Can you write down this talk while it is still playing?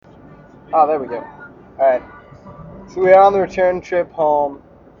Oh, there we go. Alright. So we are on the return trip home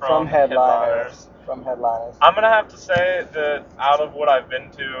from Headliners. Headliners. I'm gonna have to say that out of what I've been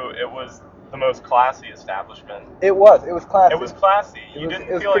to, it was the most classy establishment. It was classy. It was classy. It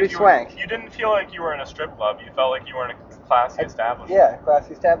was pretty swank. You didn't feel like you were in a strip club. You felt like you were in a classy establishment. Yeah,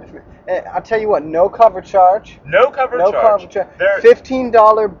 classy establishment. And I'll tell you what, no cover charge. No cover charge.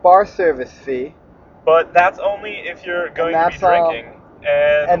 $15 bar service fee. But that's only if you're going to be drinking.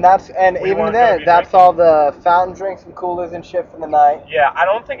 And even then, that's all the fountain drinks and coolers and shit for the night. Yeah, I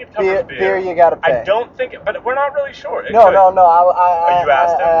don't think it covers beer. Beer you gotta pay. I don't think, but we're not really sure. No. You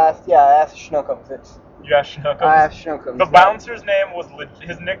asked him? I asked Shnookums. You asked Shnookums? I asked Shnookums. The bouncer's name was,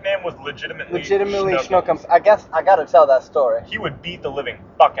 his nickname was legitimately Shnookums. I guess I gotta tell that story. He would beat the living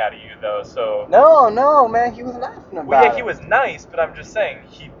fuck out of you, though, so... No, man, he was laughing about Well, yeah, it. he was nice, but I'm just saying,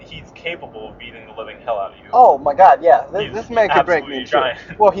 he's capable of beating the living hell out of you. Oh, my God, yeah. This man could break me, too.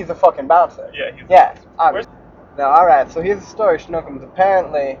 Well, he's a fucking bouncer. Yeah, Now, alright, so here's the story, Shnookums.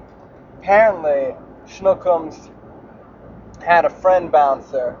 Apparently, Shnookums had a friend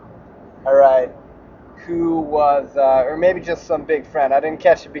bouncer, alright, who was, or maybe just some big friend, I didn't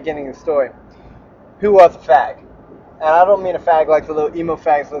catch the beginning of the story, who was a fag. And I don't mean a fag like the little emo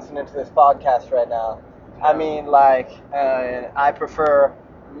fags listening to this podcast right now. I mean like, I prefer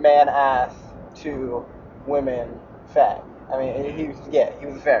man ass to women fag. I mean, he was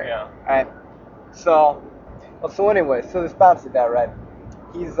a fairy. Yeah. Alright? So anyway, so this bouncer guy, right?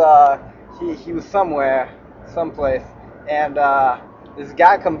 He was someplace, and, this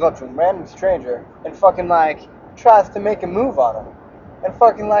guy comes up to him, random stranger, and fucking like tries to make a move on him, and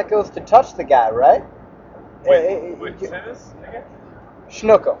fucking like goes to touch the guy, right? Wait, say this again?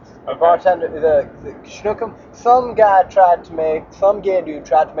 Shnookums. The bartender, the Shnookum. Some gay dude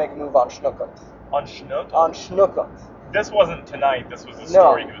tried to make a move on Shnookums. On Shnookums? On Shnookums. This wasn't tonight. This was a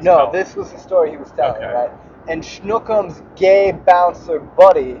story he was telling. No, this was the story he was telling, right? And Shnookum's gay bouncer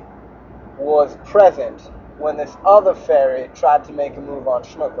buddy was present when this other fairy tried to make a move on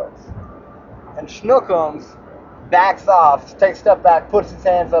Shnookums. And Shnookums backs off, takes a step back, puts his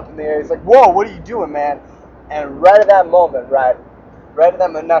hands up in the air. He's like, whoa, what are you doing, man? And right at that moment,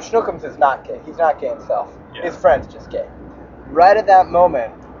 now Shnookums is not gay. He's not gay himself. Yeah. His friend's just gay. Right at that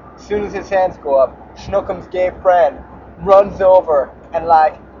moment, as soon as his hands go up, Shnookums' gay friend runs over and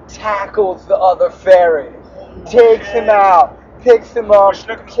like tackles the other fairy. Takes him out, picks him up,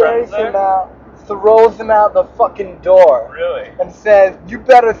 carries him out, throws him out the fucking door. Really? And says, you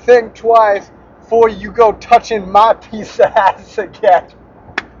better think twice before you go touching my piece of ass again.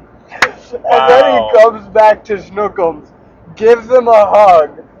 Wow. And then he comes back to Shnookums, gives him a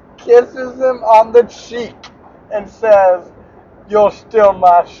hug, kisses him on the cheek, and says, you're still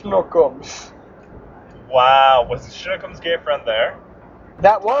my Shnookums. Wow. Was Shnookums' gay friend there?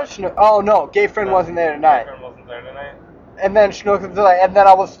 That was Shnookums. Oh, no, gay friend wasn't there tonight. Gay friend wasn't there tonight? And then Shnookums, and then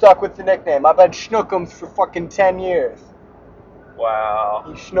I was stuck with the nickname. I've had Shnookums for fucking 10 years. Wow.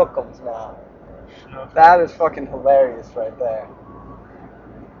 He's Shnookums now. Shnookums. That is fucking hilarious right there.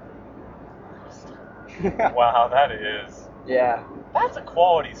 Wow, that is. Yeah. That's a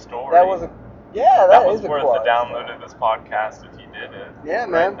quality story. That was a. Yeah, that is was a worth quality the download story. of this podcast if you did it. Yeah, right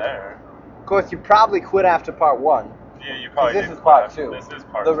man. There. Of course, you probably quit after part 1. Yeah, you probably did. This is part 2. This is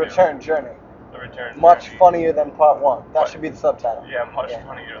part 2. The return journey. The return Much journey. funnier than part 1. That should be the subtitle. Yeah, much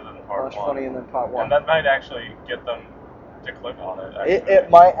funnier than part 1. Much funnier than part 1. And that might actually get them to click on it. It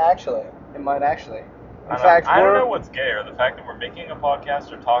might actually. In fact, I don't know what's gayer, the fact that we're making a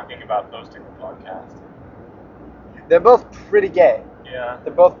podcast or talking about hosting a podcast. They're both pretty gay. Yeah.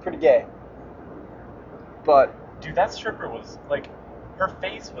 They're both pretty gay. But dude, that stripper was like, her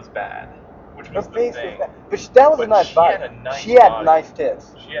face was bad, which was her the face thing. was bad. But that was a nice vibe. She had nice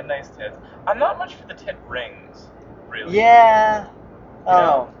tits. She had nice tits. I'm not much for the tit rings, really. Yeah.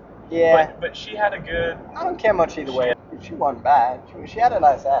 Oh. Yeah. But she had a good. I don't care much either way. She wasn't bad. She had a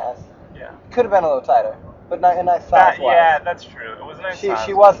nice ass. Yeah. Could have been a little tighter, but not a nice size. Yeah, that's true. It was a nice size.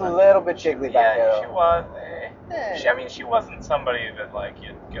 She was a little bit jiggly back there. Yeah, she was. She wasn't somebody that like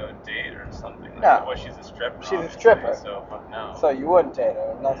you'd go date or something. No. Well, she's a stripper. She's a stripper. So fuck no. So you wouldn't date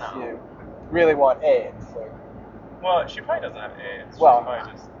her unless you really want AIDS. So. Well, she probably doesn't have AIDS. Well,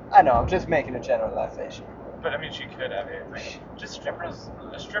 just... I know. I'm just making a generalization. But I mean, she could have AIDS. Like, just strippers,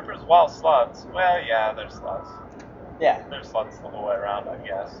 while sluts. Well, yeah, they're sluts. Yeah. They're sluts the whole way around, I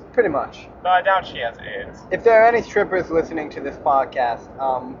guess. Pretty much. No, I doubt she has AIDS. If there are any strippers listening to this podcast,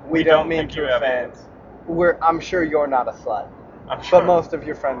 we don't mean to offend. I'm sure you're not a slut. I'm sure. But most of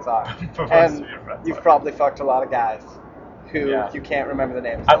your friends are. And you've probably fucked a lot of guys who you can't remember the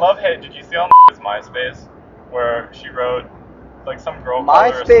names. I love, hey, did you see on his MySpace where she wrote, like some girl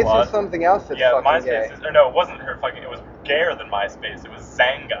called her a MySpace slut. is something else that's Yeah, fucking MySpace gay. is, or no, it wasn't her fucking. It was gayer than MySpace. It was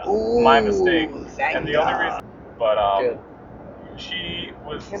Zanga. Ooh, My mistake. Zanga. And the only reason, but Good. she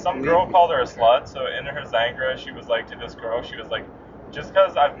was, Can't some believe girl you called her a fucked her. slut. So in her Zanga, she was like to this girl, she was like, just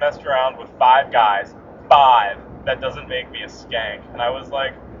because I've messed around with 5 guys, 5, that doesn't make me a skank. And I was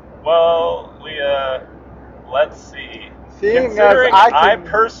like, well, Leah, let's see. Seeing Considering as I can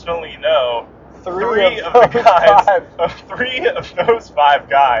personally know three of of the those guys, 5. 3 of those 5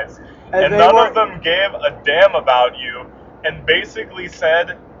 guys, and they none weren't- of them gave a damn about you, and basically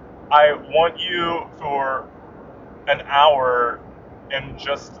said, I want you for an hour and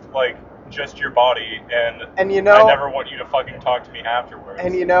just your body, And you know, I never want you to fucking talk to me afterwards.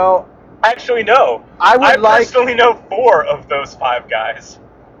 and you know, Actually, no. I personally know 4 of those 5 guys.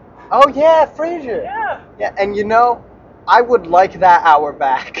 Oh yeah, Frasier. Yeah. Yeah, and you know, I would like that hour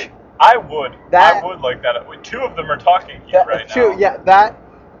back. I would That- like that. 2 of them are talking to you right now. Yeah, that.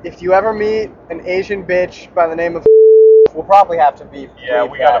 If you ever meet an Asian bitch by the name of, we'll probably have to bleep. Yeah,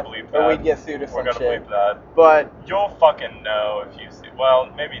 we gotta bleep that. or we'd get sued or We're some gonna shit. bleep that. But You'll fucking know if you see. Well,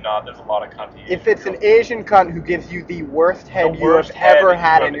 maybe not. There's a lot of cunty. if it's an Asian cunt who gives you the worst head you have head ever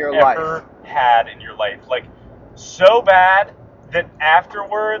had you in your have life, ever had in your life, like so bad that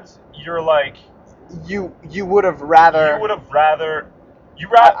afterwards you're like, you would have rather. you would have rather.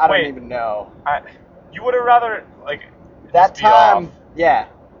 I don't wait. even know. You would have rather like That just be time, off, yeah.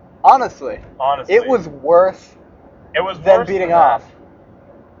 Honestly, honestly, it was worse It was than worse beating than off. that.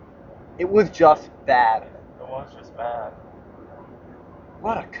 It was just bad. It was just bad.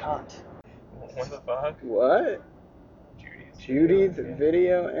 What a cunt. What the fuck? What? Judy's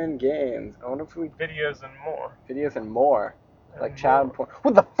video and games. I wonder if we videos and more. videos and more, like And child more. porn.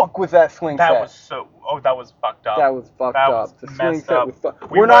 What the fuck was that swing set? That was so. Oh, that was fucked up. That was fucked That up. was The swing messed set up. was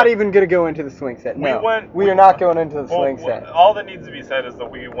fucked. We We're not went- even gonna go into the swing set. We No, went- we we- are not going into the Well, swing set. all that needs to be said is that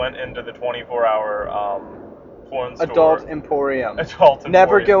we went into the 24-hour porn store. Adult Emporium. Adult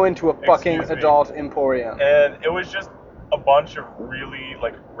Never Emporium. go into a fucking Excuse me. adult Emporium. And it was just a bunch of really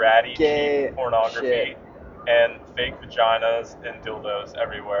like ratty Gay cheap pornography shit. and fake vaginas and dildos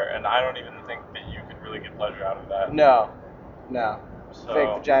everywhere. And I don't even think that you could really get pleasure out of that. No. So, Fake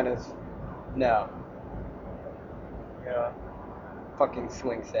vaginas. No. Yeah. Fucking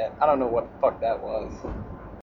swing set. I don't know what the fuck that was.